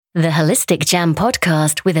The Holistic Jam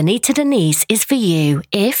podcast with Anita Denise is for you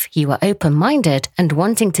if you are open-minded and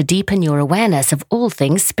wanting to deepen your awareness of all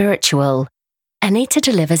things spiritual. Anita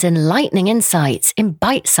delivers enlightening insights in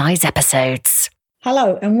bite-sized episodes.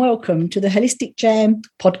 Hello and welcome to the Holistic Jam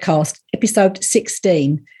podcast, episode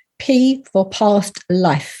 16, P for Past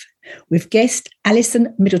Life, with guest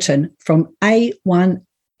Alison Middleton from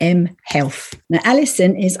A1M Health. Now,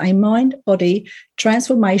 Alison is a mind-body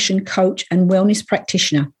transformation coach and wellness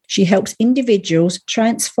practitioner. She helps individuals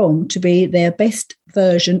transform to be their best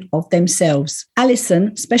version of themselves.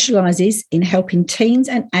 Alison specialises in helping teens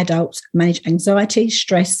and adults manage anxiety,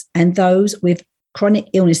 stress, and those with chronic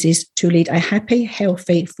illnesses to lead a happy,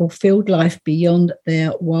 healthy, fulfilled life beyond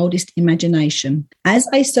their wildest imagination. As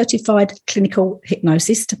a certified clinical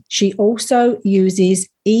hypnotist, she also uses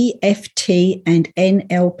EFT and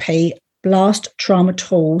NLP blast trauma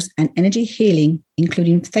tools and energy healing,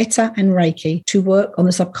 including Theta and Reiki, to work on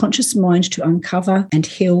the subconscious mind to uncover and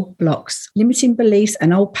heal blocks, limiting beliefs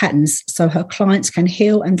and old patterns so her clients can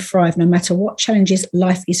heal and thrive no matter what challenges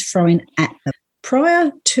life is throwing at them.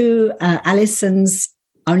 Prior to Alison's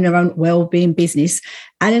own her own wellbeing business,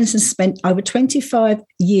 Alison spent over 25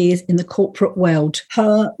 years in the corporate world.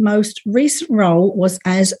 Her most recent role was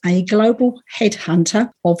as a global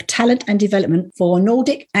headhunter of talent and development for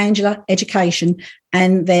Nordic Angela Education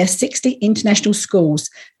and their 60 international schools.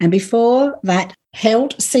 And before that,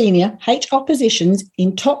 held senior HR positions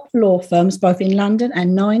in top law firms, both in London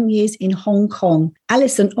and 9 years in Hong Kong.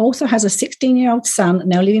 Alison also has a 16-year-old son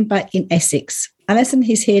now living back in Essex. Alison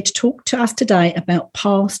is here to talk to us today about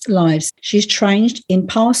past lives. She's trained in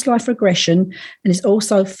past life regression and is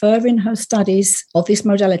also furthering her studies of this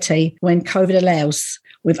modality when COVID allows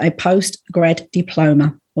with a post-grad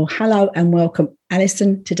diploma. Well, hello and welcome,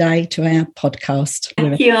 Alison, today to our podcast.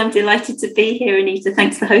 Thank you. I'm delighted to be here, Anita.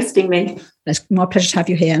 Thanks for hosting me. It's my pleasure to have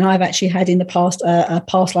you here. And I've actually had in the past a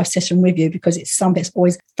past life session with you because it's something that's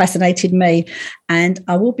always fascinated me. And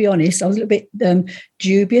I will be honest, I was a little bit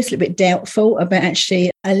dubious, a little bit doubtful about actually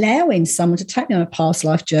allowing someone to take me on a past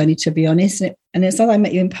life journey, to be honest. And it's like I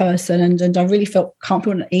met you in person and I really felt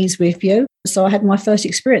comfortable and at ease with you. So I had my first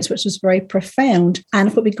experience, which was very profound. And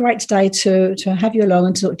I thought it'd be great today to have you along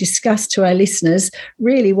and to discuss to our listeners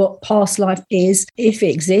really what past life is, if it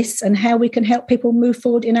exists, and how we can help people move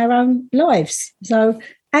forward in our own lives. So,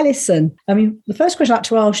 Alison, the first question I'd like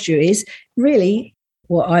to ask you is really,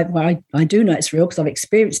 I do know it's real because I've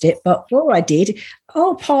experienced it, but what I did,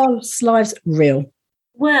 are past lives real?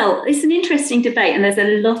 Well, it's an interesting debate and there's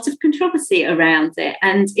a lot of controversy around it.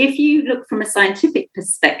 And if you look from a scientific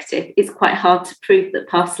perspective, it's quite hard to prove that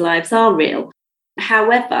past lives are real.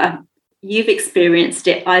 However, you've experienced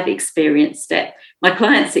it, I've experienced it, my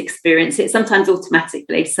clients experience it, sometimes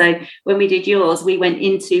automatically. So when we did yours, we went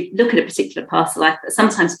in to look at a particular past life, but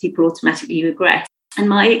sometimes people automatically regress. And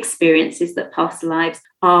my experience is that past lives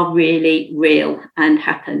are really real and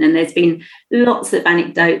happen. And there's been lots of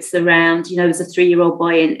anecdotes around, there's a 3-year-old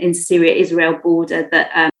boy in Syria-Israel border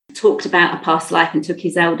that talked about a past life and took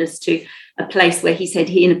his elders to a place where he said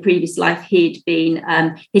in a previous life he'd been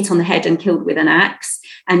hit on the head and killed with an axe.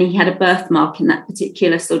 And he had a birthmark in that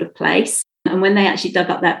particular sort of place. And when they actually dug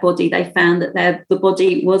up that body, they found that the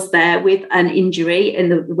body was there with an injury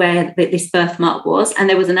in where this birthmark was. And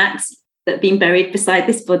there was an axe that had been buried beside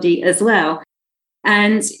this body as well.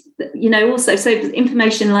 And, also, so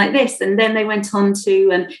information like this. And then they went on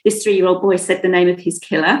to, this 3-year-old boy said the name of his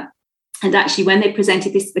killer. And actually, when they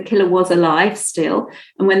presented this, the killer was alive still.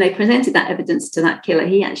 And when they presented that evidence to that killer,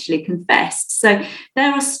 he actually confessed. So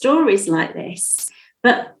there are stories like this.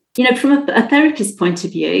 But, from a therapist's point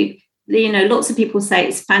of view, lots of people say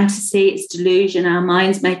it's fantasy, it's delusion, our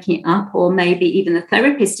mind's making it up, or maybe even the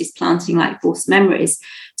therapist is planting like false memories.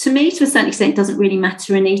 To me, to a certain extent, it doesn't really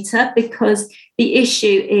matter, Anita, because the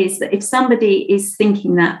issue is that if somebody is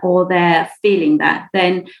thinking that or they're feeling that,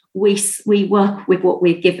 then we work with what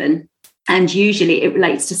we're given. And usually it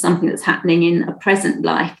relates to something that's happening in a present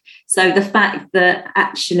life. So the fact that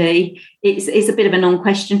actually it's a bit of a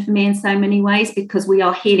non-question for me in so many ways, because we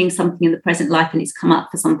are healing something in the present life and it's come up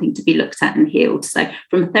for something to be looked at and healed. So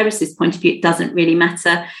from a therapist's point of view, it doesn't really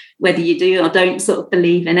matter whether you do or don't sort of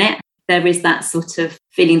believe in it. There is that sort of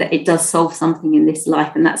feeling that it does solve something in this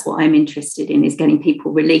life. And that's what I'm interested in, is getting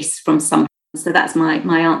people released from something. So that's my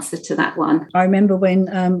answer to that one. I remember when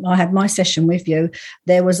I had my session with you,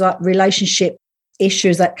 there was like relationship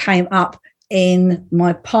issues that came up in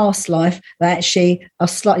my past life that actually are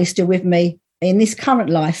slightly still with me in this current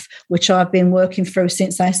life, which I've been working through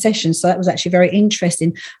since our session. So that was actually very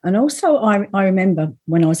interesting. And also I remember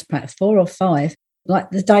when I was about 4 or 5, like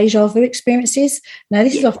the deja vu experiences. Now,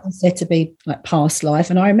 this is often said to be like past life.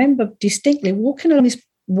 And I remember distinctly walking along this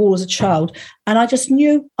wall as a child, and I just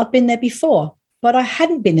knew I'd been there before, but I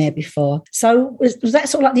hadn't been there before. So was that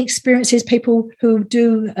sort of like the experiences people who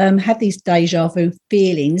do have these deja vu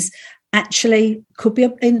feelings actually could be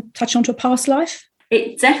in touch onto a past life?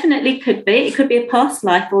 It definitely could be. It could be a past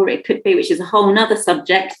life, or it could be, which is a whole nother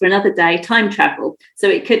subject for another day, time travel. So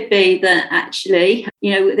it could be that actually,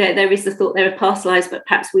 there is the thought there are past lives, but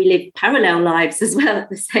perhaps we live parallel lives as well at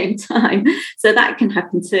the same time. So that can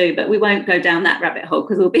happen too, but we won't go down that rabbit hole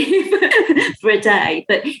because we'll be here for a day.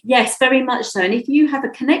 But yes, very much so. And if you have a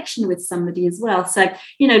connection with somebody as well, so,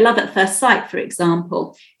 love at first sight, for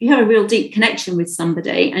example, if you have a real deep connection with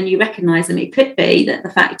somebody and you recognise them, it could be that the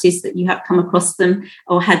fact is that you have come across them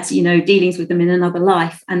or had, dealings with them in another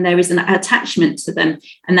life, and there is an attachment to them,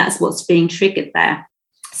 and that's what's being triggered there.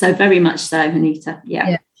 So very much so, Anita.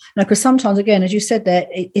 Yeah. Now, because sometimes, again, as you said there,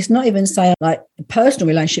 it's not even, say, like personal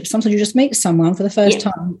relationships. Sometimes you just meet someone for the first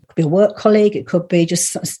time. It could be a work colleague. It could be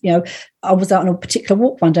just, I was out on a particular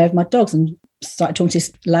walk one day with my dogs and started talking to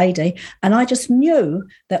this lady, and I just knew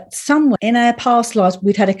that somewhere in our past lives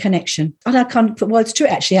we'd had a connection. I can't put words to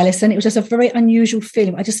it, actually, Alison. It was just a very unusual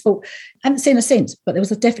feeling. I just thought, I haven't seen her since, but there was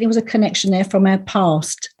definitely a connection there from our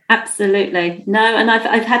past. Absolutely. No, and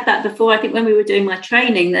I've had that before. I think when we were doing my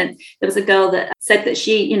training, then there was a girl that said that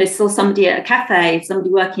she, saw somebody at a cafe, somebody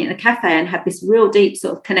working at a cafe, and had this real deep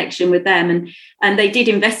sort of connection with them. And they did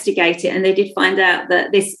investigate it, and they did find out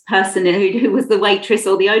that this person who was the waitress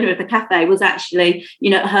or the owner of the cafe was actually,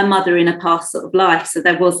 her mother in a past sort of life. So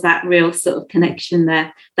there was that real sort of connection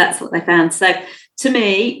there. That's what they found. So to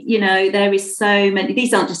me, there is so many,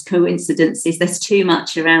 these aren't just coincidences. There's too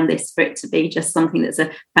much around this for it to be just something that's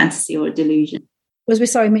a fantasy or a delusion. As we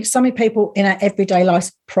say, so many people in our everyday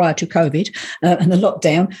lives prior to COVID and the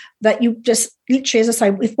lockdown, that you just literally, as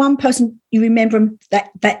I say, if one person, you remember them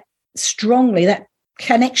that strongly, that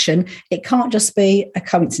connection, it can't just be a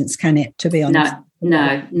coincidence, can it, to be honest?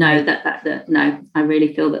 No, no, I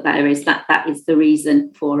really feel that there is that is the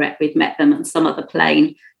reason for it. We've met them on some other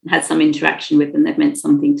plane and had some interaction with them. They've meant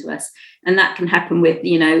something to us. And that can happen with,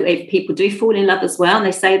 if people do fall in love as well, and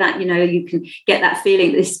they say that, you can get that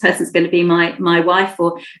feeling that this person's going to be my wife,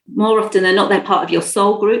 or more often than not, they're part of your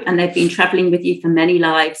soul group and they've been traveling with you for many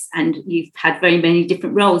lives and you've had very many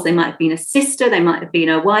different roles. They might have been a sister, they might have been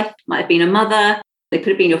a wife, might have been a mother. They could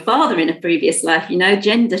have been your father in a previous life,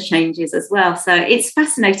 gender changes as well. So it's a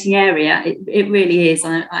fascinating area. It really is.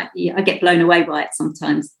 I get blown away by it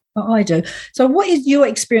sometimes. Oh, I do. So what is your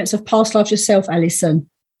experience of past lives yourself, Alison?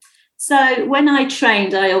 So when I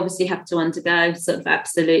trained, I obviously have to undergo sort of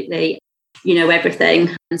absolutely,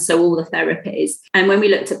 everything. And so all the therapies. And when we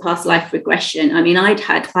looked at past life regression,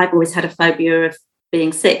 I've always had a phobia of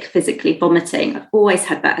being sick, physically vomiting. I've always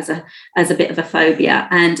had that as a bit of a phobia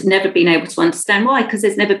and never been able to understand why, because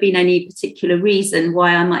there's never been any particular reason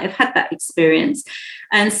why I might have had that experience.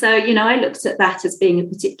 And so, I looked at that as being a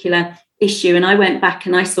particular issue, and I went back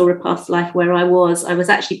and I saw a past life where I was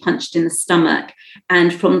actually punched in the stomach,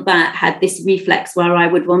 and from that had this reflex where I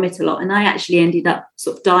would vomit a lot, and I actually ended up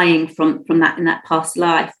sort of dying from that in that past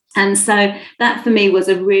life. And so that for me was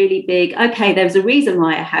a really big, okay, there was a reason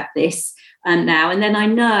why I had this. Now. And then I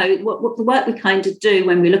know what the work we kind of do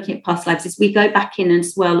when we're looking at past lives is we go back in and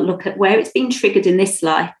as well look at where it's been triggered in this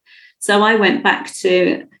life. So I went back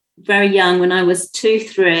to very young when I was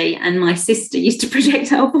 2-3, and my sister used to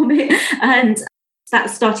projectile vomit, and that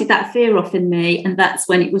started that fear off in me, and that's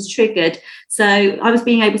when it was triggered. So I was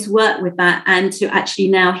being able to work with that and to actually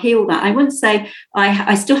now heal that. I wouldn't say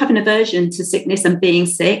I still have an aversion to sickness and being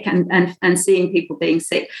sick and seeing people being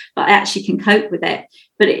sick, but I actually can cope with it.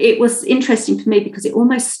 But it was interesting for me because it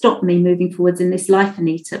almost stopped me moving forwards in this life,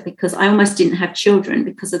 Anita, because I almost didn't have children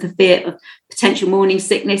because of the fear of potential morning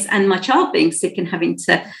sickness and my child being sick and having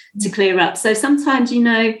to clear up. So sometimes,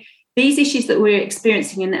 these issues that we're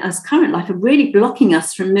experiencing in our current life are really blocking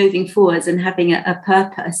us from moving forwards and having a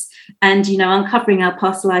purpose. And, uncovering our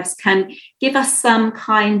past lives can give us some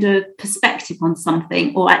kind of perspective on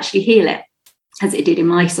something or actually heal it, as it did in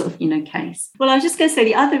my sort of, case. Well, I was just going to say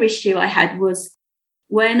the other issue I had was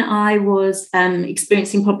when I was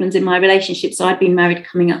experiencing problems in my relationship. So I'd been married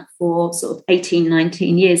coming up for sort of 18,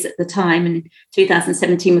 19 years at the time. And in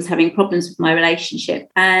 2017 was having problems with my relationship.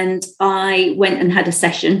 And I went and had a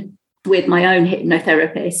session with my own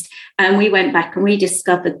hypnotherapist. And we went back and we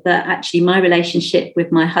discovered that actually my relationship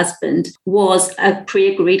with my husband was a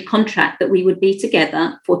pre-agreed contract that we would be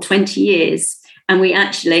together for 20 years. And we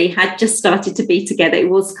actually had just started to be together. It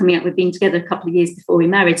was coming up with being together a couple of years before we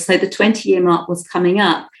married. So the 20-year mark was coming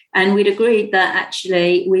up. And we'd agreed that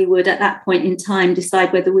actually we would at that point in time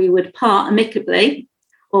decide whether we would part amicably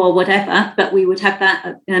or whatever, but we would have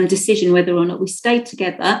that decision whether or not we stayed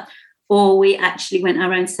together or we actually went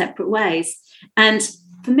our own separate ways. And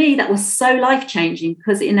for me, that was so life-changing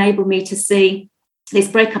because it enabled me to see this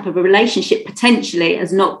breakup of a relationship potentially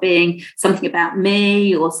as not being something about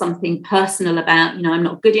me or something personal about, I'm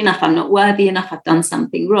not good enough, I'm not worthy enough, I've done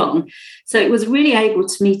something wrong. So it was really able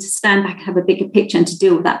to me to stand back and have a bigger picture and to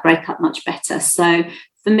deal with that breakup much better. So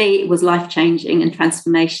for me, it was life-changing and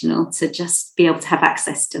transformational to just be able to have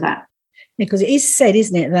access to that. Because it is said,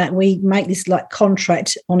 isn't it, that we make this like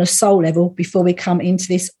contract on a soul level before we come into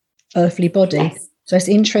this earthly body. Yes. So it's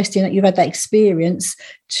interesting that you've had that experience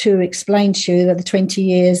to explain to you that the 20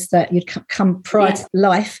 years that you'd come prior to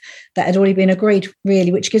life that had already been agreed,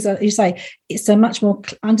 really, which gives, you say, it's a much more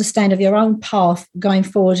understanding of your own path going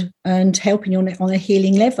forward and helping you on a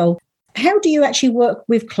healing level. How do you actually work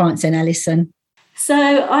with clients then, Alison? So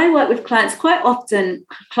I work with clients quite often.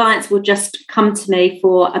 Clients will just come to me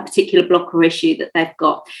for a particular block or issue that they've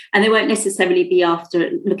got, and they won't necessarily be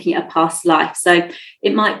after looking at a past life. So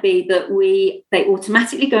it might be that they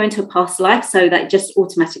automatically go into a past life, so they just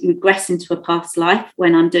automatically regress into a past life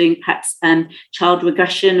when I'm doing perhaps child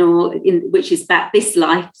regression, which is about this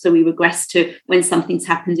life. So we regress to when something's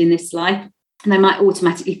happened in this life, and they might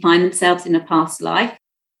automatically find themselves in a past life.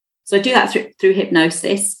 So I do that through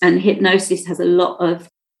hypnosis, and hypnosis has a lot of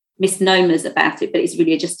misnomers about it, but it's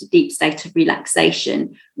really just a deep state of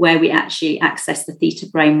relaxation where we actually access the theta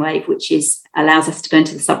brainwave, which allows us to go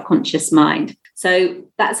into the subconscious mind. So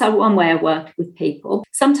that's one way I work with people.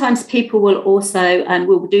 Sometimes people will also,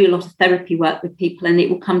 we'll do a lot of therapy work with people, and it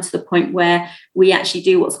will come to the point where we actually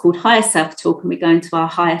do what's called higher self talk, and we go into our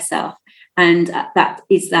higher self. And that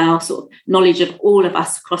is our sort of knowledge of all of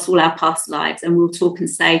us across all our past lives. And we'll talk and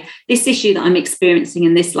say, this issue that I'm experiencing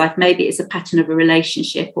in this life, maybe it's a pattern of a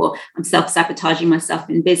relationship, or I'm self-sabotaging myself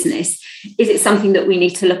in business. Is it something that we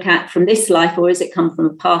need to look at from this life, or has it come from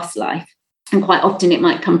a past life? And quite often it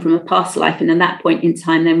might come from a past life. And at that point in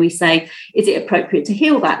time, then we say, is it appropriate to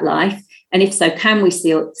heal that life? And if so, can we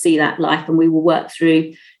see that life? And we will work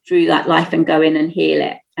through that life and go in and heal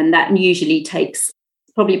it. And that usually takes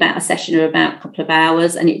probably about a session or about a couple of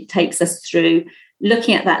hours, and it takes us through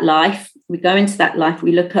looking at that life. We go into that life,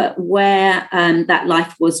 we look at where that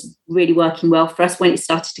life was really working well for us, when it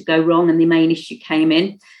started to go wrong and the main issue came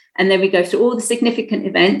in. And then we go through all the significant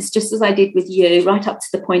events, just as I did with you, right up to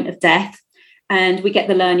the point of death, and we get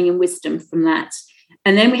the learning and wisdom from that.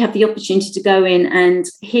 And then we have the opportunity to go in and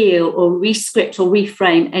heal or re-script or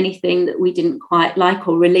reframe anything that we didn't quite like,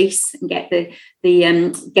 or release and get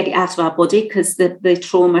it out of our body, because the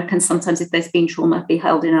trauma can sometimes, if there's been trauma, be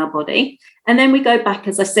held in our body. And then we go back,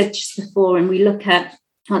 as I said just before, and we look at,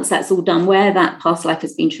 once that's all done, where that past life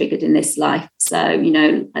has been triggered in this life. So,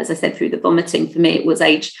 as I said, through the vomiting, for me, it was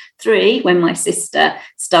age 3 when my sister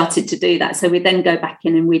started to do that. So we'd then go back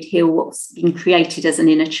in and we'd heal what's been created as an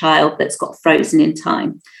inner child that's got frozen in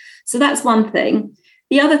time. So that's one thing.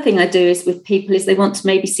 The other thing I do is with people is they want to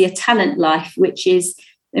maybe see a talent life, which is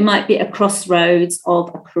they might be at a crossroads of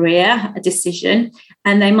a career, a decision,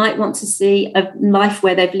 and they might want to see a life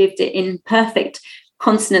where they've lived it in perfect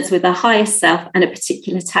consonance with their higher self and a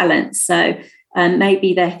particular talent. So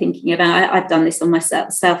maybe they're thinking about, I've done this on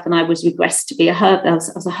myself, and I was regressed to be I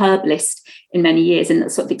was a herbalist in many years, and that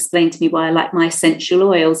sort of explained to me why I like my essential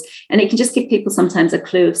oils. And it can just give people sometimes a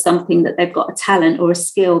clue of something that they've got a talent or a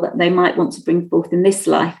skill that they might want to bring forth in this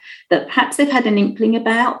life that perhaps they've had an inkling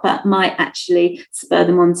about, but might actually spur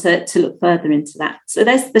them on to look further into that. So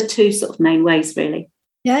there's the two sort of main ways, really.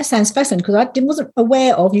 Yeah, that sounds fascinating, because I wasn't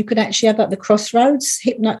aware of you could actually have like the crossroads,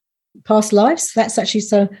 past lives. That's actually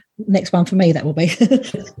so next one for me, that will be.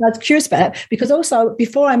 I was curious about that, because also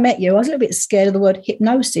before I met you, I was a little bit scared of the word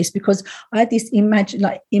hypnosis, because I had this imagine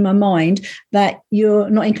like in my mind that you're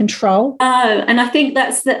not in control. Oh, and I think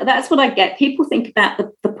that's what I get. People think about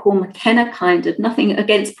the Paul McKenna kind of, nothing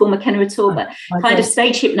against Paul McKenna at all, but kind of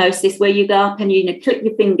stage hypnosis where you go up and you click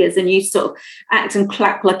your fingers and you sort of act and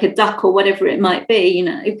clap like a duck or whatever it might be,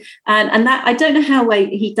 and that I don't know how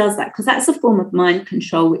he does that, because that's a form of mind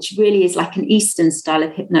control, which really is like an Eastern style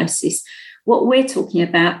of hypnosis. What we're talking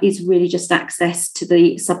about is really just access to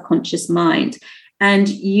the subconscious mind. And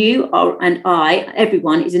you are, and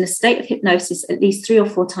everyone is in a state of hypnosis at least 3 or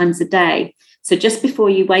 4 times a day. So just before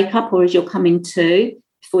you wake up, or as you're coming to,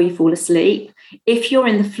 before you fall asleep, if you're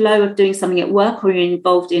in the flow of doing something at work, or you're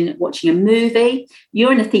involved in watching a movie,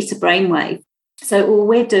 you're in a theta brainwave. So all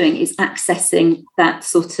we're doing is accessing that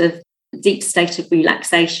sort of deep state of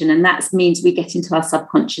relaxation. And that means we get into our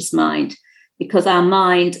subconscious mind. because our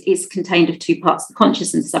mind is contained of two parts, the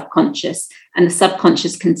conscious and the subconscious. And the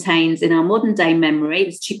subconscious contains, in our modern day memory,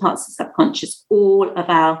 there's two parts of the subconscious, all of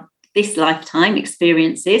our this lifetime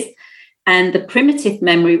experiences. And the primitive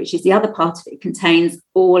memory, which is the other part of it, contains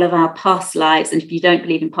all of our past lives. And if you don't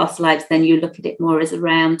believe in past lives, then you look at it more as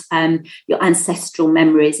around your ancestral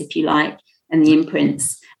memories, if you like, and the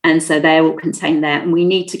imprints. And so they're all contained there. And we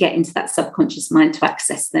need to get into that subconscious mind to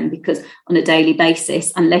access them, because on a daily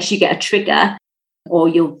basis, unless you get a trigger or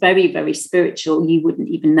you're very, very spiritual, you wouldn't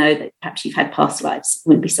even know that perhaps you've had past lives. It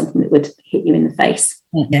wouldn't be something that would hit you in the face.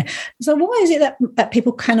 Yeah. So why is it that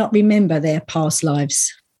people cannot remember their past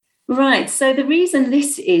lives? Right. So the reason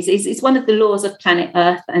this is one of the laws of planet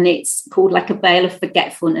Earth, and it's called like a veil of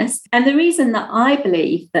forgetfulness. And the reason that I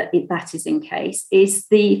believe that that is in case is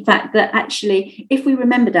the fact that actually, if we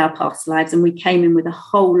remembered our past lives and we came in with a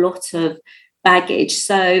whole lot of baggage,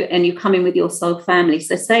 and you come in with your soul family.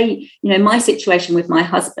 So say, my situation with my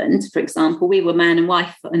husband, for example, we were man and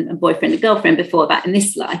wife and boyfriend and girlfriend before that in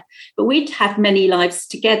this life, but we'd had many lives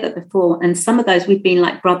together before. And some of those we've been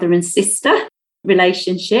like brother and sister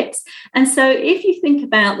relationships. And so if you think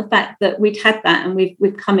about the fact that we'd had that and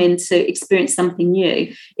we've come in to experience something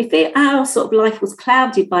new, if our sort of life was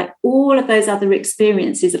clouded by all of those other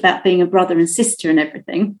experiences about being a brother and sister and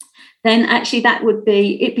everything, then actually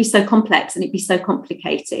it'd be so complex and it'd be so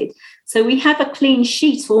complicated. So we have a clean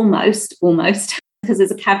sheet almost, because there's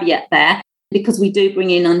a caveat there, because we do bring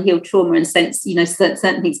in unhealed trauma and sense,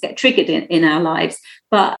 certain things get triggered in our lives.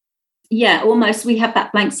 But yeah, almost we have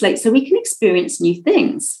that blank slate so we can experience new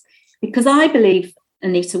things. Because I believe,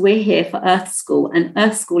 Anita, we're here for Earth School, and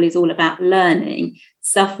Earth School is all about learning,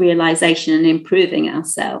 self-realization and improving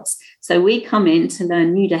ourselves. So we come in to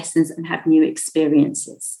learn new lessons and have new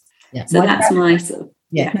experiences. Yeah. So that's my sort of...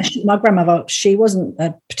 Yeah, my grandmother, she wasn't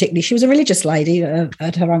she was a religious lady,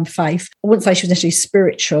 had her own faith. I wouldn't say she was necessarily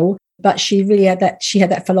spiritual, but she really had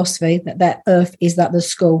that philosophy that Earth is like the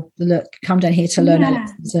school. Look, come down here to learn,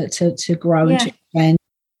 to grow and to expand.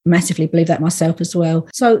 Massively believe that myself as well.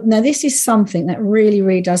 So now this is something that really,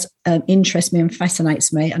 really does interest me and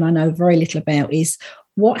fascinates me, and I know very little about, is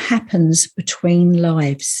what happens between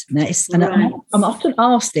lives. Now, I'm often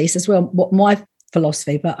asked this as well, what my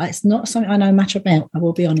philosophy, but it's not something I know much about, I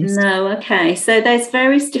will be honest. No, okay. So there's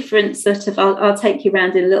various different sort of, I'll take you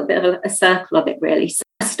around in a little bit of a circle of it, really. So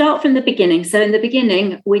I start from the beginning. So in the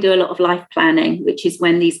beginning, we do a lot of life planning, which is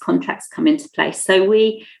when these contracts come into place. So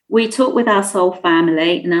we talk with our soul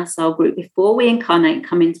family and our soul group before we incarnate,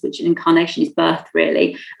 come into, which an incarnation is birth,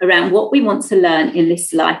 really, around what we want to learn in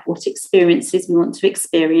this life, what experiences we want to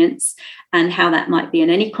experience, and how that might be, and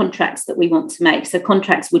any contracts that we want to make. So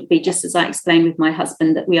contracts would be, just as I explained with my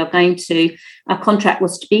husband, that our contract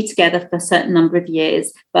was to be together for a certain number of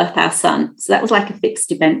years, birth our son. So that was like a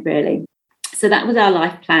fixed event, really. So that was our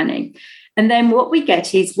life planning. And then what we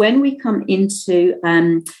get is when we come into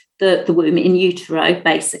the womb, in utero,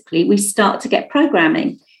 basically, we start to get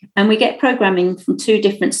programming. And we get programming from two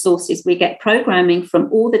different sources. We get programming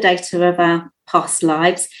from all the data of our past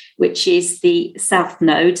lives, which is the South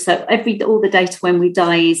Node. So all the data when we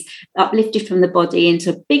die is uplifted from the body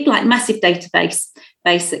into a big, like massive database,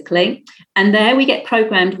 basically. And there we get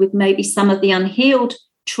programmed with maybe some of the unhealed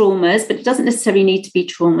traumas, but it doesn't necessarily need to be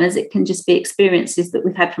traumas. It can just be experiences that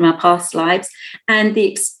we've had from our past lives. And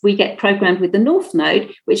we get programmed with the North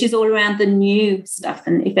Node, which is all around the new stuff.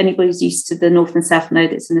 And if anybody's used to the North and South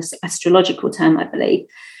Node, it's an astrological term, I believe.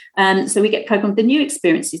 So we get programmed with the new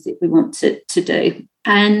experiences that we want to do.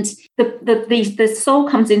 And the soul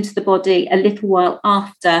comes into the body a little while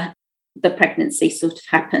after the pregnancy sort of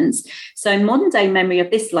happens. So modern day memory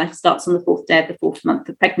of this life starts on the 4th day of the 4th month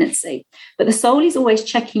of pregnancy. But the soul is always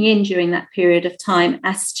checking in during that period of time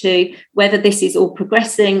as to whether this is all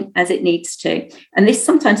progressing as it needs to. And this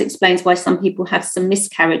sometimes explains why some people have some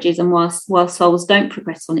miscarriages, and while souls don't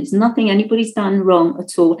progress on, it's nothing anybody's done wrong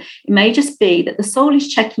at all. It may just be that the soul is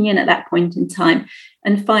checking in at that point in time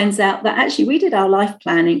and finds out that actually we did our life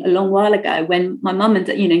planning a long while ago when my mum and,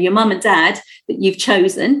 your mum and dad that you've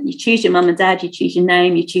chosen, you choose your mum and dad, you choose your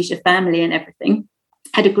name, you choose your family and everything,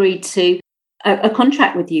 had agreed to a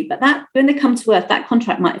contract with you. But that when they come to Earth, that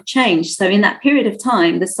contract might have changed. So in that period of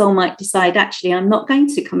time, the soul might decide, actually, I'm not going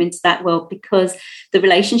to come into that world because the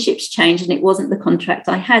relationships changed and it wasn't the contract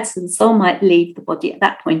I had. So the soul might leave the body at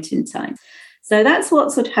that point in time. So that's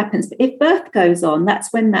what sort of happens. But if birth goes on,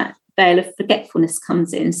 that's when that veil of forgetfulness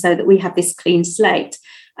comes in, so that we have this clean slate.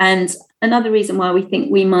 And another reason why we think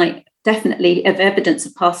we might definitely have evidence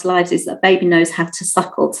of past lives is that baby knows how to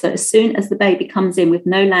suckle. So as soon as the baby comes in with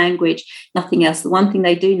no language, nothing else, the one thing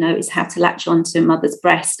they do know is how to latch onto mother's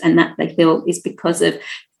breast, and that they feel is because of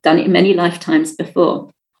done it many lifetimes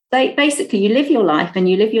before. Basically, you live your life and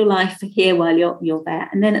you live your life here while you're there.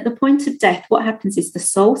 And then at the point of death, what happens is the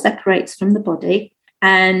soul separates from the body,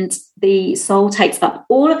 and the soul takes up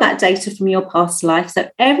all of that data from your past life. So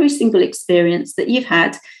every single experience that you've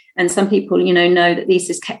had, and some people, know that this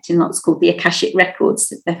is kept in what's called the Akashic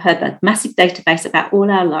Records. They've heard that massive database about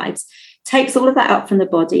all our lives, takes all of that up from the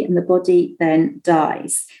body, and the body then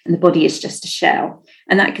dies. And the body is just a shell.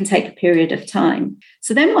 And that can take a period of time.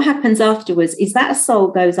 So then what happens afterwards is that a soul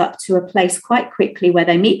goes up to a place quite quickly where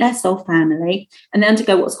they meet their soul family and they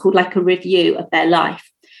undergo what's called like a review of their life.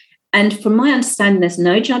 And from my understanding, there's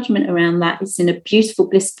no judgment around that. It's in a beautiful,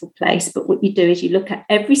 blissful place. But what you do is you look at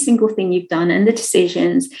every single thing you've done and the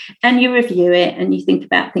decisions, and you review it, and you think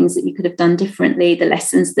about things that you could have done differently, the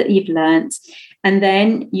lessons that you've learned. And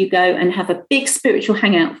then you go and have a big spiritual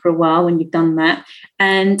hangout for a while when you've done that.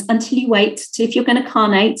 And until you wait to, if you're going to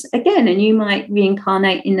incarnate again, and you might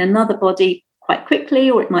reincarnate in another body quite quickly,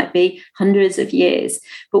 or it might be hundreds of years.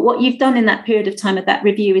 But what you've done in that period of time of that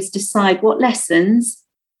review is decide what lessons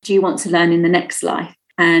do you want to learn in the next life,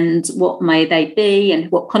 and what may they be, and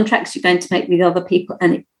what contracts you're going to make with other people,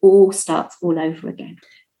 and it all starts all over again.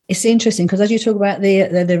 It's interesting because as you talk about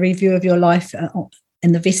the review of your life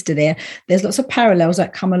in the vista there's lots of parallels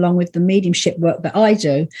that come along with the mediumship work that I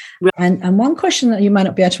do. Right. And one question that you may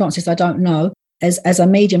not be able to answer is I don't know. As a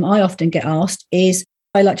medium, I often get asked is,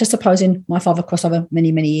 just supposing my father crossed over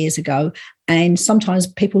many, many years ago, and sometimes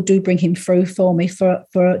people do bring him through for me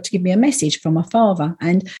to give me a message from my father.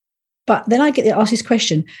 But then I get to ask this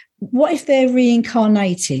question: what if they're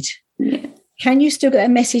reincarnated? Yeah. Can you still get a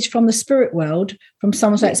message from the spirit world from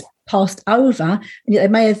someone that's passed over, and they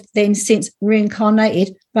may have then since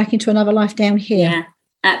reincarnated back into another life down here? Yeah.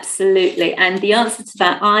 Absolutely. And the answer to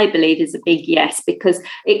that, I believe, is a big yes, because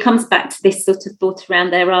it comes back to this sort of thought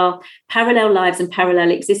around there are parallel lives and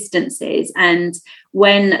parallel existences. And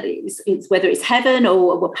when it's whether it's heaven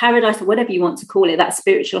or paradise or whatever you want to call it, that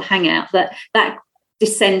spiritual hangout, that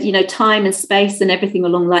descend, time and space and everything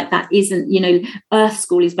along like that isn't, Earth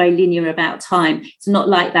school is very linear about time. It's not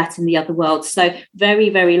like that in the other world. So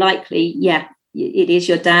very, very likely, yeah, it is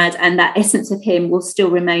your dad, and that essence of him will still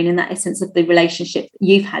remain in that essence of the relationship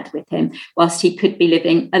you've had with him, whilst he could be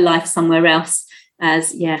living a life somewhere else.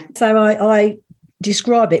 So I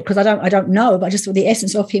describe it because I don't know, but just the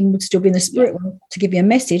essence of him would still be in the spirit world to give you a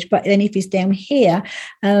message. But then if he's down here,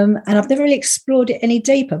 and I've never really explored it any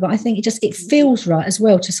deeper, but I think it feels right as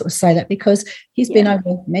well to sort of say that, because he's been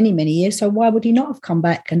over many, many years. So why would he not have come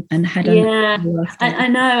back and had a life? I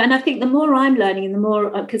know. And I think the more I'm learning, and the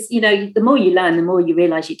more, because, the more you learn, the more you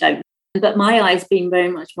realise you don't. But my eyes being very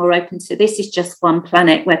much more open to this is just one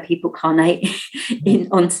planet where people carnate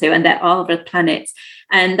onto, and there are other planets.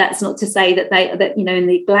 And that's not to say that in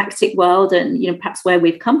the galactic world and, perhaps where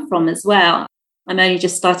we've come from as well. I'm only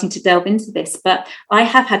just starting to delve into this, but I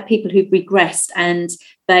have had people who've regressed, and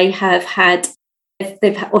they've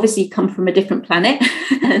obviously come from a different planet.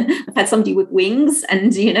 I've had somebody with wings,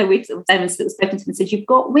 and, we've sort of spoken to them and said, "You've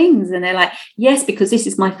got wings." And they're like, "Yes, because this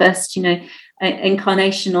is my first,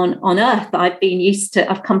 incarnation on Earth.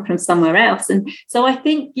 I've come from somewhere else." And so I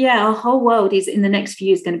think, our whole world is in the next few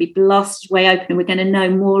years going to be blasted way open, and we're going to know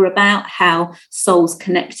more about how souls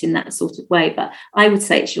connect in that sort of way. But I would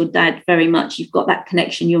say it's your dad very much. You've got that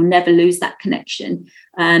connection. You'll never lose that connection.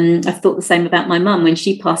 I've thought the same about my mum. When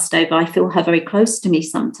she passed over, I feel her very close to me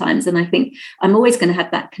sometimes. And I think I'm always going to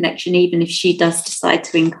have that connection, even if she does decide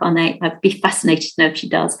to incarnate. I'd be fascinated to know if she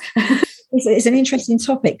does. It's an interesting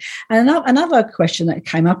topic. And another question that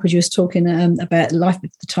came up as you was talking about life, the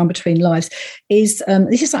time between lives, is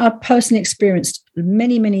this is something I personally experienced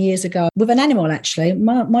many, many years ago with an animal, actually.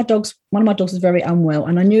 One of my dogs was very unwell,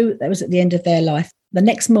 and I knew that was at the end of their life. The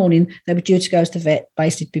next morning, they were due to go to the vet,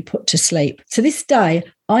 basically to be put to sleep. To this day,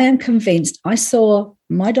 I am convinced I saw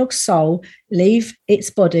my dog's soul leave its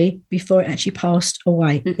body before it actually passed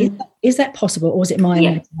away. Mm-hmm. Is that possible, or is it my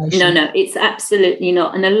imagination? No, it's absolutely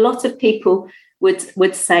not. And a lot of people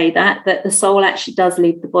would say that the soul actually does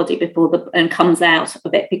leave the body before and comes out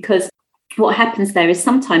of it, because what happens there is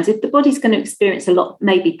sometimes if the body's going to experience a lot,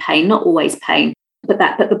 maybe pain, not always pain, but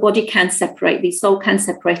the body can separate, the soul can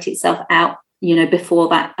separate itself out, before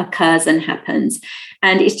that occurs and happens.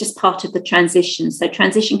 And it's just part of the transition. So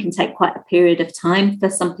transition can take quite a period of time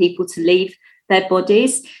for some people to leave their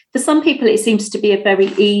bodies. For some people, it seems to be a very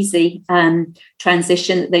easy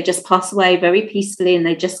transition. They just pass away very peacefully and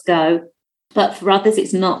they just go. But for others,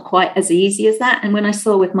 it's not quite as easy as that. And when I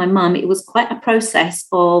saw with my mum, it was quite a process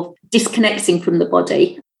of disconnecting from the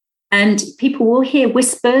body. And people will hear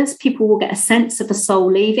whispers. People will get a sense of a soul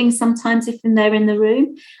leaving sometimes if they're in the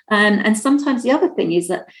room. And sometimes the other thing is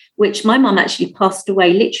that, which my mum actually passed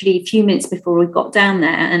away literally a few minutes before we got down there.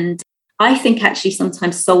 And I think actually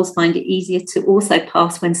sometimes souls find it easier to also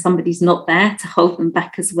pass when somebody's not there to hold them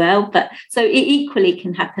back as well. But so it equally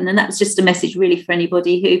can happen. And that's just a message really for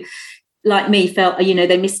anybody who, like me, felt,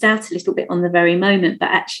 they missed out a little bit on the very moment, but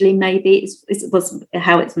actually maybe it was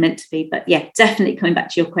how it's meant to be. But yeah, definitely coming back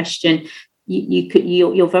to your question,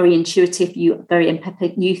 you're very intuitive, you're very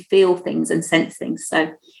empathic, you feel things and sense things.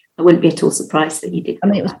 So I wouldn't be at all surprised that you did. I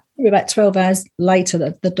mean, it was probably about 12 hours later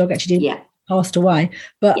that the dog actually passed away.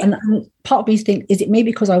 But and part of me thinks, is it me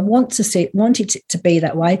because I wanted it to be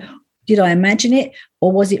that way? Did I imagine it,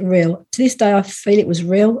 or was it real? To this day, I feel it was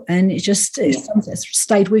real, and it's something that's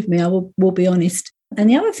stayed with me. I will be honest. And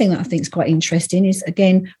the other thing that I think is quite interesting is,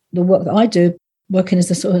 again, the work that I do, working as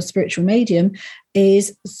a sort of spiritual medium,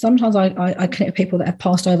 is sometimes I connect with people that have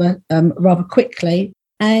passed over rather quickly,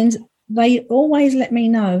 and they always let me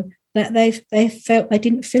know that they felt they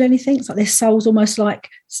didn't feel anything. It's like their soul's almost like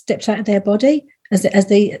stepped out of their body as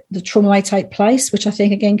the trauma may take place, which I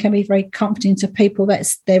think, again, can be very comforting to people,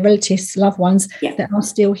 that's their relatives, loved ones that are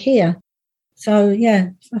still here. So,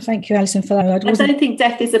 thank you, Alison, for that. I don't think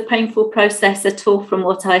death is a painful process at all from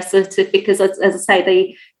what I sort of, because as I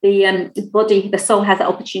say, the body, the soul has that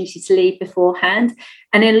opportunity to leave beforehand.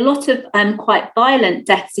 And in a lot of quite violent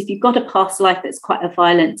deaths, if you've got a past life that's quite a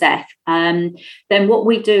violent death, then what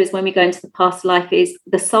we do is when we go into the past life is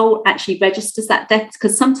the soul actually registers that death,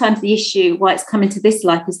 because sometimes the issue why it's come into this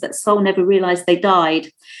life is that soul never realised they died.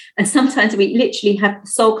 And sometimes we literally have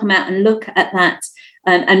the soul come out and look at that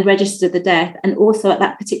and register the death. And also at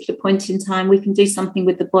that particular point in time, we can do something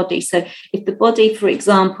with the body. So if the body, for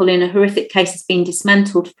example, in a horrific case has been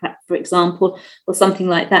dismantled, for example, or something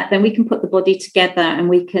like that, then we can put the body together and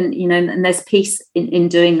we can, and there's peace in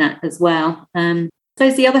doing that as well. So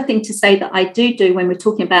the other thing to say that I do when we're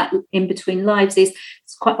talking about in between lives is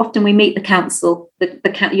quite often we meet the council,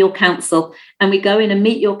 your council, and we go in and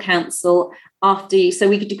meet your council after you. So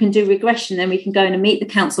we can do regression, then we can go in and meet the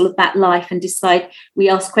council of that life and decide. We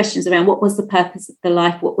ask questions around what was the purpose of the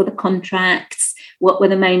life, what were the contracts, what were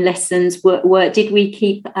the main lessons, did we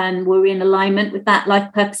keep were we in alignment with that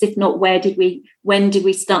life purpose? If not, when did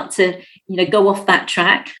we start to go off that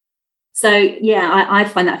track? So I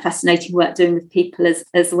find that fascinating work doing with people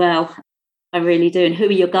as well. I really do. And who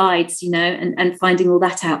are your guides, and finding all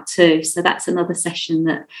that out too. So that's another session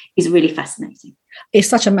that is really fascinating. It's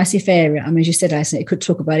such a massive area. I mean, as you said, Alison, it could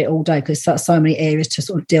talk about it all day because there's so many areas to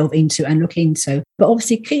sort of delve into and look into. But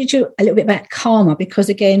obviously, could you do a little bit about karma? Because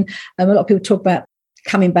again, a lot of people talk about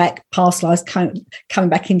coming back, past lives, coming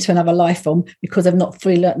back into another life form because they've not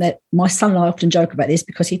fully learnt that. My son and I often joke about this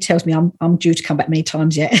because he tells me I'm due to come back many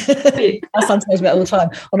times yet. My son tells me that all the time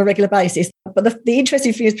on a regular basis. But the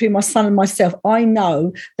interesting thing is between my son and myself, I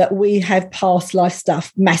know that we have past life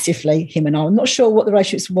stuff massively, him and I. I'm not sure what the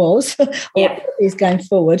relationship was or what is going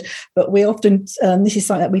forward, but we often, this is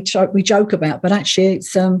something that we joke about, but actually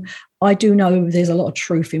it's, I do know there's a lot of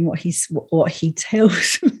truth in what he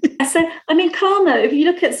tells. So, I mean, karma, if you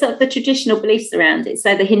look at sort of the traditional beliefs around it,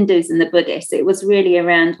 so the Hindus and the Buddhists, it was really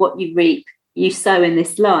around what you reap, you sow in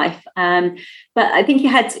this life. But I think you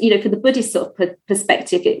had, for the Buddhist sort of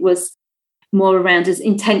perspective, it was more around as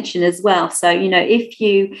intention as well. So, if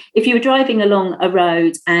you were driving along a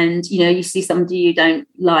road and, you see somebody you don't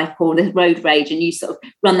like or there's road rage and you sort of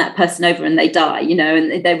run that person over and they die,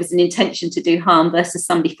 and there was an intention to do harm versus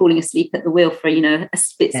somebody falling asleep at the wheel for, a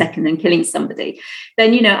split second and killing somebody,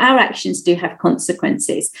 then, our actions do have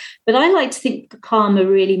consequences. But I like to think of karma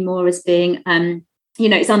really more as being,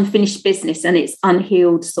 it's unfinished business and it's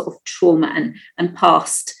unhealed sort of trauma and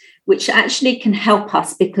past, which actually can help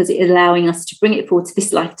us because it is allowing us to bring it forward to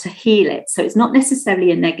this life to heal it. So it's not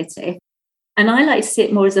necessarily a negative. And I like to see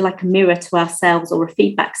it more as like a mirror to ourselves or a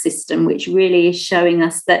feedback system, which really is showing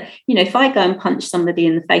us that, if I go and punch somebody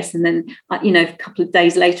in the face and then, a couple of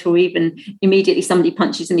days later or even immediately somebody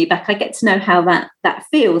punches me back, I get to know how that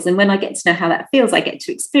feels. And when I get to know how that feels, I get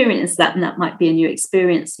to experience that, and that might be a new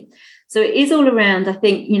experience. So it is all around, I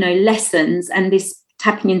think, lessons and this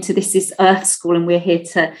tapping into this is Earth School and we're here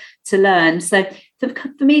to learn. So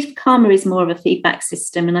for me, karma is more of a feedback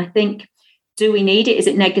system. And I think, do we need it? Is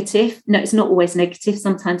it negative? No, it's not always negative.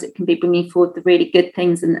 Sometimes it can be bringing forward the really good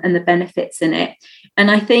things and the benefits in it. And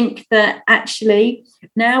I think that actually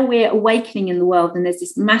now we're awakening in the world and there's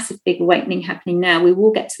this massive big awakening happening now. We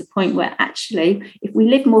will get to the point where actually if we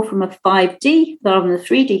live more from a 5D rather than a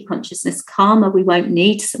 3D consciousness, karma we won't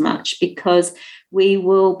need so much because we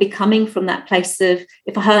will be coming from that place of,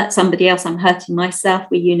 if I hurt somebody else, I'm hurting myself.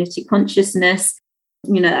 We're unity consciousness,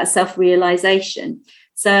 that self-realization.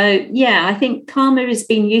 So, yeah, I think karma has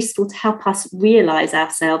been useful to help us realize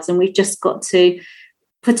ourselves, and we've just got to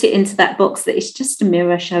put it into that box that it's just a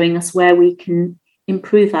mirror showing us where we can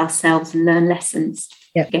improve ourselves and learn lessons.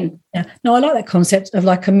 Yeah. No, I like that concept of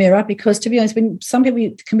like a mirror, because to be honest, when some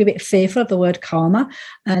people can be a bit fearful of the word karma,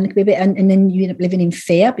 and it can be a bit, and then you end up living in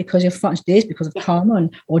fear because you're frightened to do this because of karma,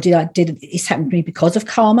 or did this happen to me because of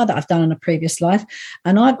karma that I've done in a previous life?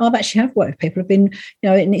 And I've actually have worked with people who've been,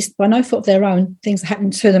 and it's by no fault of their own, things that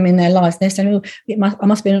happened to them in their lives. And they're saying, I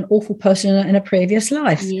must have been an awful person in a previous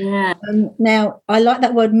life. Yeah. Now, I like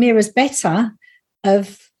that word mirrors better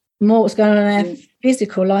of more what's going on in our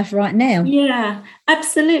physical life right now. Yeah,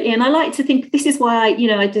 absolutely. And I like to think this is why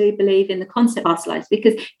I do believe in the concept of past lives,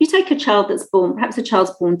 because you take a child that's born, perhaps a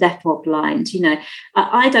child's born deaf or blind,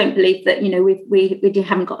 I don't believe that, we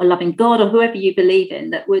haven't got a loving God or whoever you believe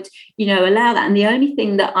in that would, allow that. And the only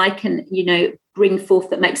thing that I can, bring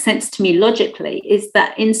forth that makes sense to me logically is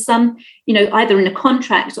that in some, either in a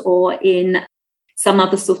contract or in some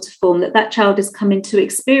other sort of form, that child is coming to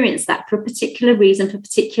experience that for a particular reason, for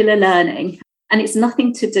particular learning. And it's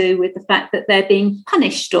nothing to do with the fact that they're being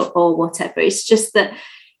punished or whatever. It's just that,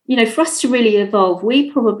 for us to really evolve,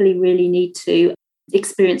 we probably really need to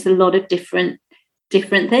experience a lot of different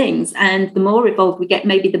things. And the more evolved we get,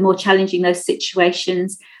 maybe the more challenging those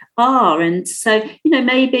situations are. And so,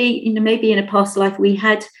 maybe in a past life we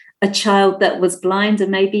had a child that was blind,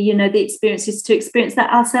 and maybe, the experience is to experience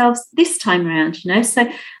that ourselves this time around, So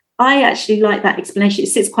I actually like that explanation. It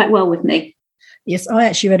sits quite well with me. Yes, I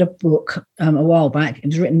actually read a book a while back. It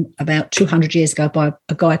was written about 200 years ago by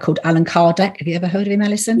a guy called Alan Kardec. Have you ever heard of him,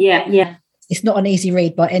 Alison? Yeah. It's not an easy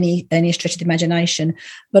read by any stretch of the imagination,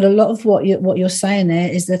 but a lot of what you're saying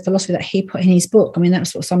there is the philosophy that he put in his book. I mean,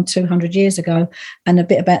 that was some 200 years ago, and a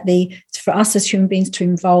bit about for us as human beings to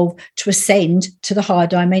evolve, to ascend to the higher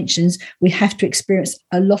dimensions, we have to experience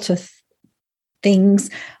a lot of things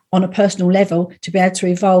on a personal level to be able to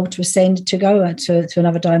evolve, to ascend, to go to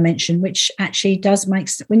another dimension, which actually does make,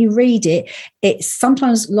 when you read it, it's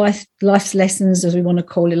sometimes life's lessons, as we want to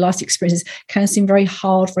call it, life's experiences can seem very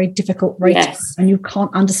hard, very difficult, very tough, and you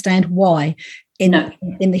can't understand why in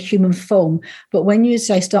the human form. But when you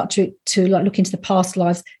start to like look into the past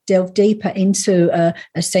lives, delve deeper into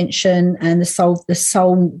ascension and the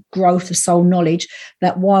soul growth, the soul knowledge,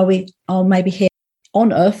 that why we are maybe here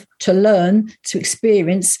on earth to learn, to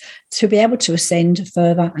experience, to be able to ascend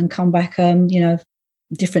further and come back,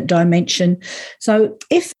 different dimension. So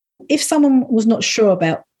if someone was not sure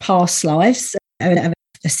about past lives, a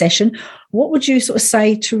session, what would you sort of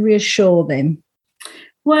say to reassure them?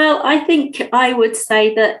 Well, I think I would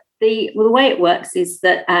say that the way it works is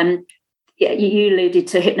that you alluded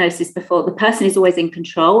to hypnosis before. The person is always in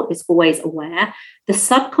control, is always aware. The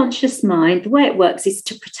subconscious mind, the way it works is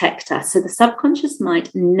to protect us. So the subconscious mind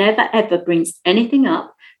never, ever brings anything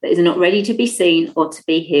up that is not ready to be seen or to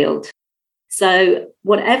be healed. So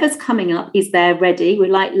whatever's coming up is there ready.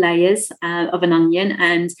 We're like layers of an onion.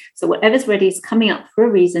 And so whatever's ready is coming up for a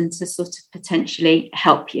reason to sort of potentially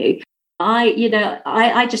help you.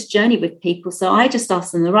 I just journey with people. So I just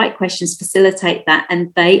ask them the right questions, facilitate that,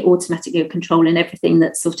 and they automatically are controlling everything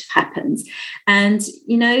that sort of happens. And,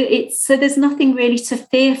 so there's nothing really to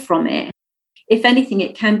fear from it. If anything,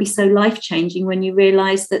 it can be so life-changing when you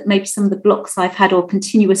realise that maybe some of the blocks I've had or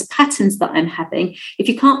continuous patterns that I'm having, if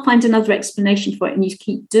you can't find another explanation for it and you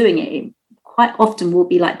keep doing it quite often will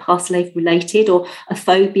be like past life related, or a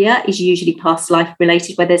phobia is usually past life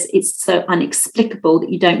related, where it's so inexplicable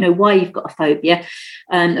that you don't know why you've got a phobia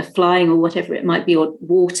of flying or whatever it might be, or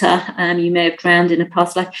water. You may have drowned in a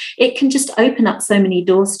past life. It can just open up so many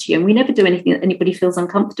doors to you, and we never do anything that anybody feels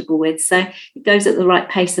uncomfortable with. So it goes at the right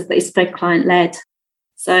pace of that. It's very client led.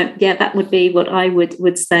 So yeah, that would be what I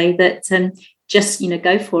would say, that just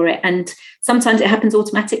go for it. And sometimes it happens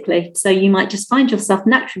automatically. So you might just find yourself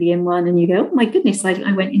naturally in one and you go, oh my goodness, I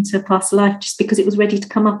went into a past life just because it was ready to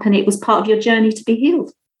come up and it was part of your journey to be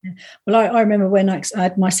healed. Well, I remember when I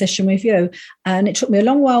had my session with you, and it took me a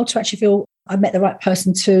long while to actually feel I met the right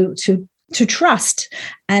person to trust.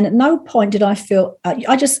 And at no point did I feel,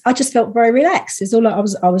 I just felt very relaxed. It's all like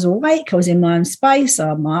I was awake. I was in my own space.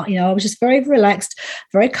 I was just very relaxed,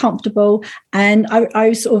 very comfortable. And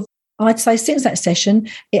I'd say since that session,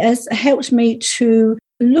 it has helped me to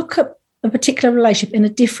look at a particular relationship in a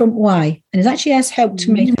different way. And it actually has helped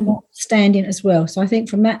me for understanding as well. So I think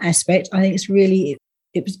from that aspect, I think it's really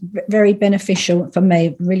it was very beneficial for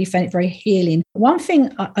me. Really found it very healing. One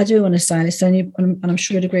thing I do want to say, Alison, and I'm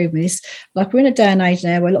sure you'd agree with me, is like we're in a day and age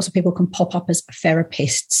now where lots of people can pop up as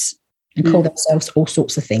therapists and call themselves all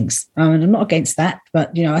sorts of things. And I'm not against that,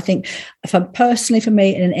 but, you know, I think personally for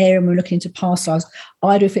me, in an area when we're looking into past lives,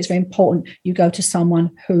 I do think it's very important you go to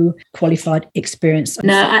someone who qualified experience.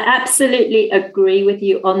 No, I absolutely agree with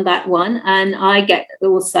you on that one. And I get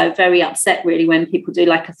also very upset really when people do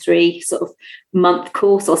like a 3 sort of month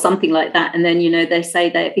course or something like that. And then, you know, they say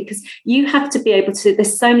that because you have to be able to,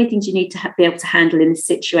 there's so many things you need to be able to handle in this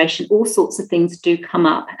situation. All sorts of things do come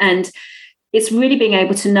up. And it's really being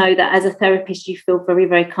able to know that as a therapist, you feel very,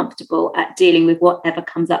 very comfortable at dealing with whatever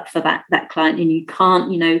comes up for that client. And you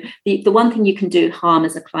can't, you know, the one thing you can do harm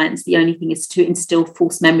as a client is the only thing is to instill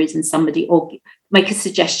false memories in somebody or make a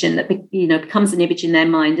suggestion that, you know, becomes an image in their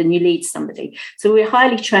mind and you lead somebody. So we're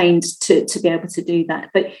highly trained to be able to do that.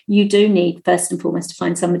 But you do need, first and foremost, to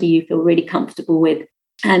find somebody you feel really comfortable with.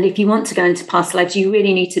 And if you want to go into past lives, you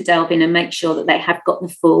really need to delve in and make sure that they have got the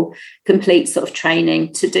full, complete sort of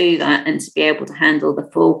training to do that and to be able to handle the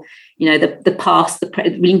full, you know, the past,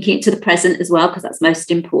 linking it to the present as well, because that's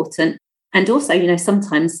most important. And also, you know,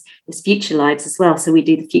 sometimes there's future lives as well. So we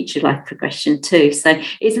do the future life progression too. So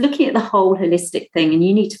it's looking at the whole holistic thing, and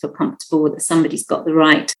you need to feel comfortable that somebody's got the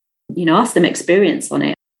right, you know, ask them experience on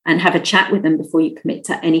it and have a chat with them before you commit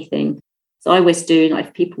to anything. So I always do, like,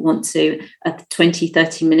 if people want to, a 20,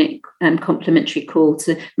 30-minute complimentary call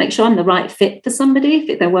to make sure I'm the right fit for somebody,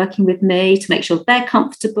 if they're working with me, to make sure they're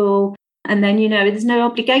comfortable. And then, you know, there's no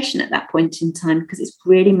obligation at that point in time, because it's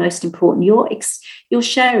really most important. You're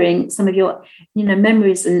sharing some of your, you know,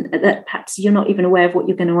 memories, and that perhaps you're not even aware of what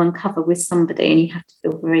you're going to uncover with somebody. And you have to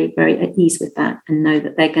feel very, very at ease with that and know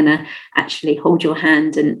that they're going to actually hold your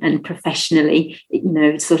hand and professionally, you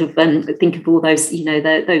know, sort of think of all those, you know,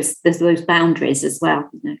 those boundaries as well.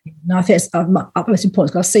 You know? No, I think it's most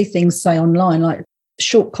important, because I see things, say, online, like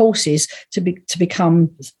short courses to become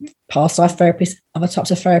past life therapists, other types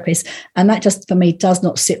of therapists, and that just for me does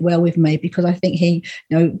not sit well with me, because I think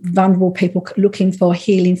vulnerable people looking for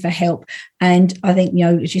healing, for help, and I think, you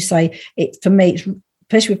know, as you say, it for me,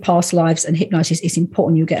 especially with past lives and hypnosis, it's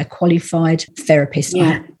important you get a qualified therapist.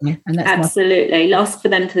 Yeah, and that's absolutely. Ask for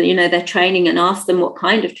them to, you know, their training, and ask them what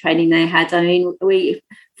kind of training they had. I mean,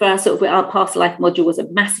 for our past life module was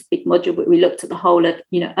a massive big module, but we looked at the whole of,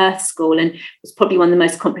 you know, Earth School, and it was probably one of the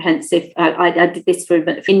most comprehensive. I did this for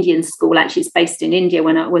Indian school. Actually, it's based in India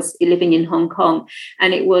when I was living in Hong Kong,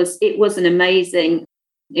 and it was an amazing.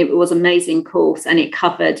 It was an amazing course, and it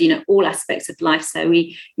covered, you know, all aspects of life. So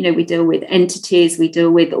we deal with entities, we deal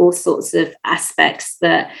with all sorts of aspects,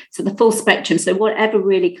 so the full spectrum. So whatever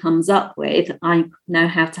really comes up with, I know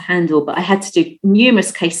how to handle. But I had to do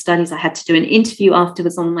numerous case studies. I had to do an interview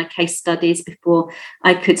afterwards on my case studies before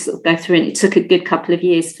I could sort of go through. And it took a good couple of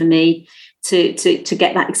years for me to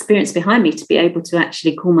get that experience behind me to be able to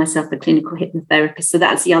actually call myself a clinical hypnotherapist. So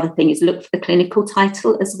that's the other thing, is look for the clinical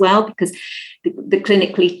title as well, because the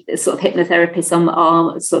clinically sort of hypnotherapists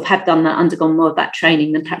are sort of have done that, undergone more of that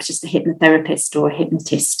training than perhaps just a hypnotherapist or a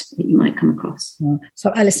hypnotist that you might come across.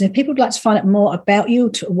 So Alison, if people would like to find out more about you,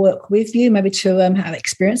 to work with you, maybe to have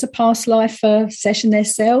experience a past life session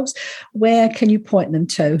themselves, where can you point them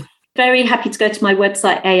to? Very happy to go to my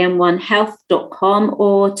website, am1health.com,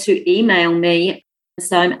 or to email me.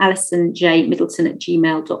 So I'm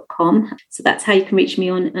alisonjmiddleton@gmail.com. So that's how you can reach me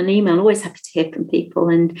on an email. I'm always happy to hear from people.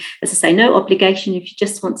 And as I say, no obligation if you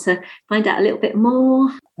just want to find out a little bit more.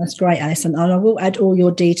 That's great, Alison. And I will add all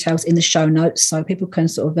your details in the show notes so people can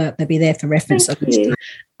sort of, they'll be there for reference.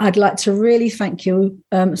 I'd like to really thank you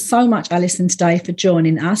so much, Alison, today for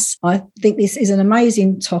joining us. I think this is an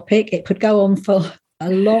amazing topic. It could go on for a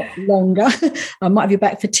lot longer. I might have you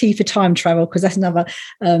back for tea for time travel, because that's another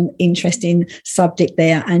interesting subject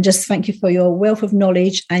there. And just thank you for your wealth of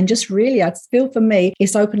knowledge. And just really, I feel for me,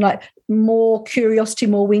 it's opened like more curiosity,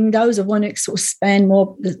 more windows of wanting to sort of span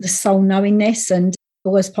more the soul knowingness and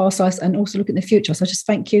all those past lives, and also look at the future. So just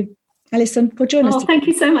thank you, Alison, for joining us. Thank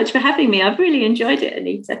you so much for having me. I've really enjoyed it,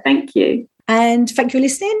 Anita. Thank you. And thank you for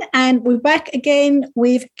listening. And we're back again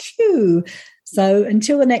with Q. So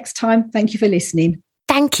until the next time, thank you for listening.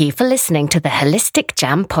 Thank you for listening to the Holistic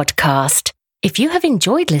Jam podcast. If you have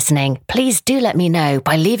enjoyed listening, please do let me know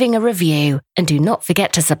by leaving a review, and do not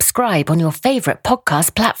forget to subscribe on your favourite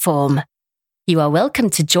podcast platform. You are welcome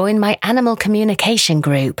to join my Animal Communication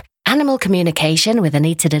group, Animal Communication with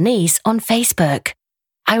Anita Denise, on Facebook.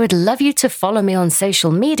 I would love you to follow me on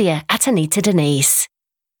social media at Anita Denise.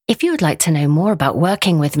 If you would like to know more about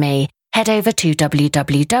working with me, head over to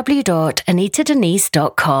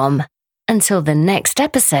www.anitadenise.com. Until the next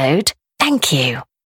episode, thank you.